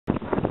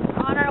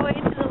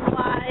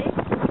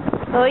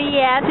Oh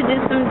yeah, to do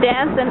some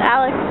dancing,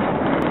 Alex.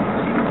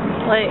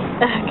 Wait,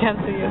 I can't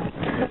see you.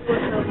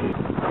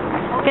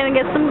 Gonna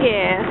get some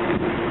gas.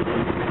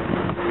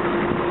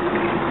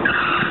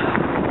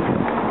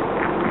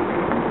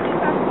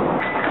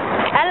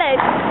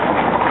 Alex,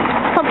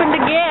 pumping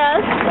the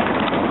gas.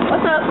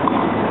 What's up,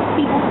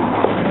 people?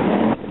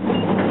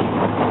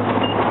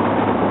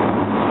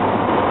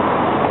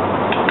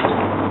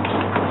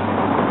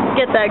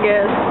 Get that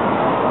gas.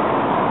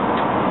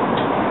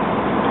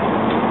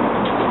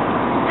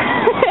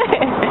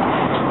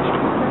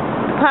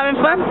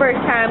 Having fun?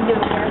 First time doing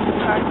gas in the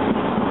car.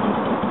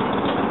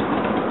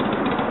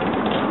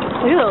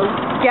 Look at those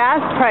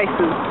gas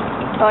prices.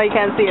 Oh, you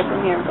can't see it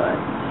from here, but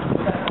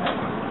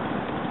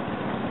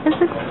it's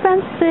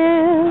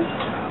expensive.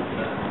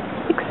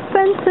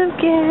 Expensive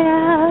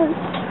gas.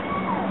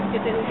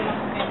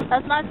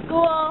 That's my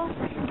school,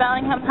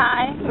 Bellingham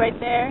High, right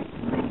there.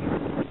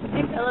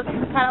 It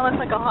kind of looks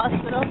like a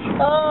hospital.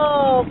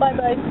 Oh,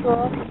 bye-bye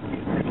school.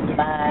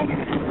 Bye.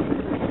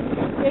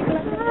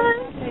 Bye.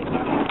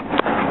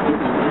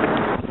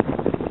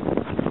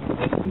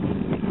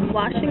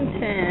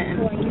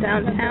 Washington,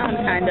 downtown,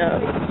 kind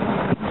of.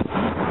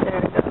 There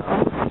we go.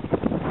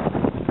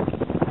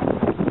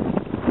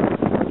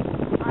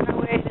 On our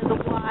way to the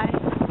Y.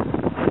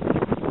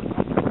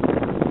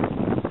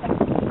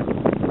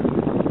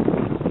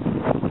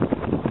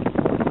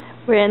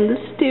 We're in the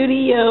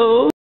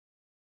studio.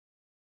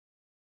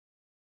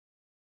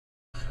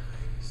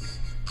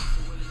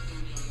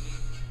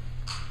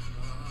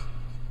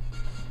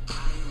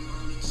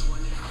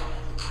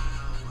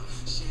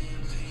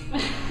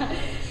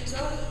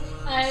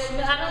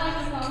 I don't like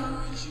the song.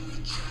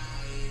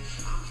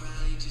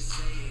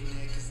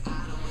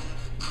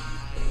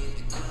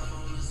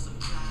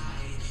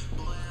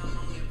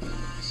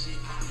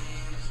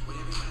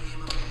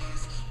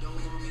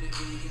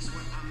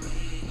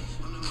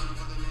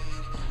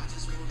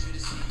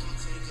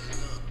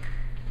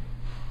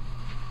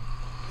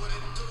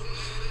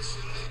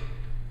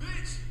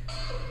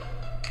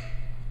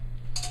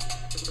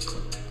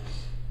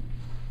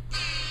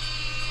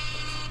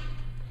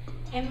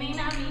 It may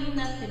not mean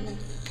nothing.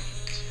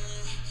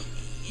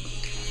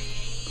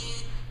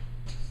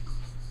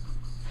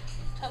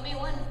 Tell me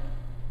when.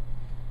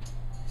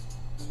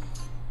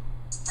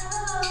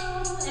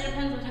 Oh, it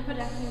depends what type of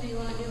dancing do you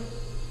want to do.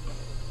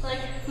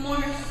 Like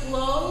more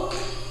slow.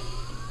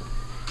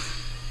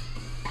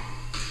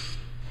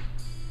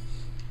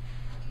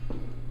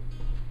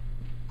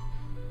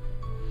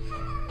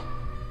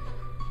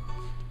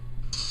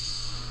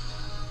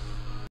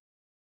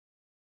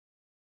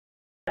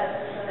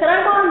 Can I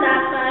go on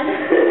that side?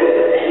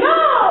 No!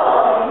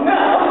 No!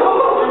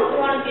 I just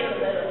want to get in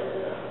the middle.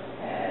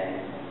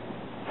 Okay.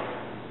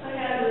 I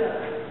gotta do that.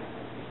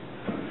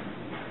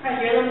 Alright,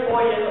 you're the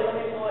boy, you're the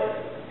only boy.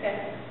 Okay.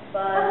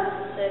 5,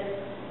 6,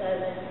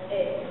 7,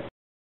 8.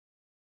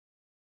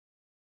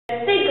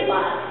 Think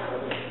about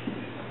it.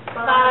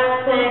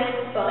 5,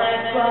 6,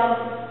 7,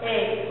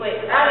 8. Wait.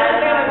 I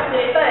don't know what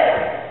to say.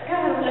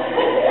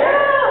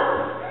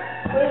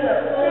 What is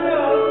it?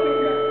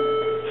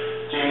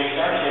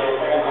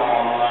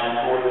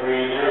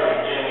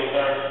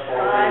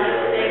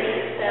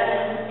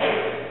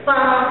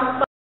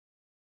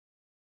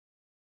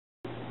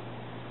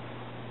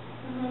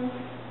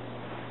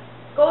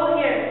 Go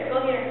here. Go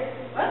here.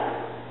 What?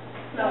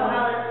 No,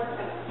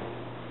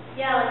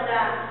 yeah, like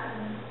that.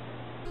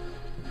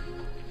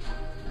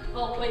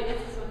 Oh, wait,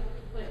 it's this one.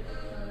 Wait,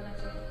 no, the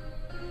next one.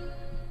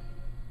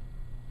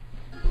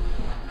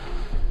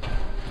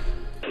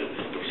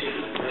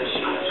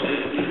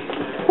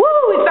 Woo!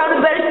 We found a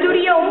better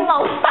studio.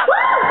 Woo!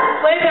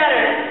 Way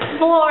better.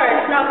 Floor.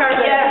 No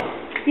carpet. Yeah.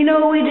 You know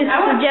what we just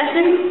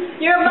suggested?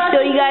 You're about Show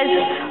to you guys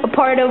a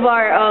part of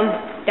our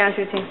dance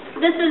routine.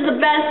 This is the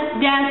best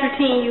dance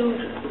routine you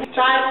 5, 6,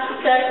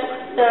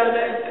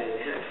 7.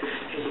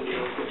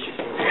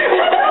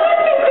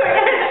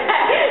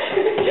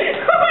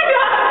 Oh my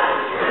god!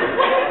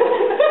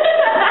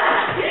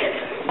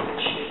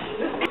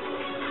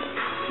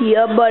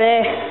 Yeah,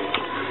 buddy.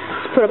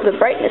 Let's put up the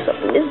brightness up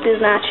in this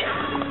biznatch.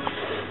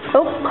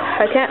 Oh,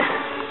 I can't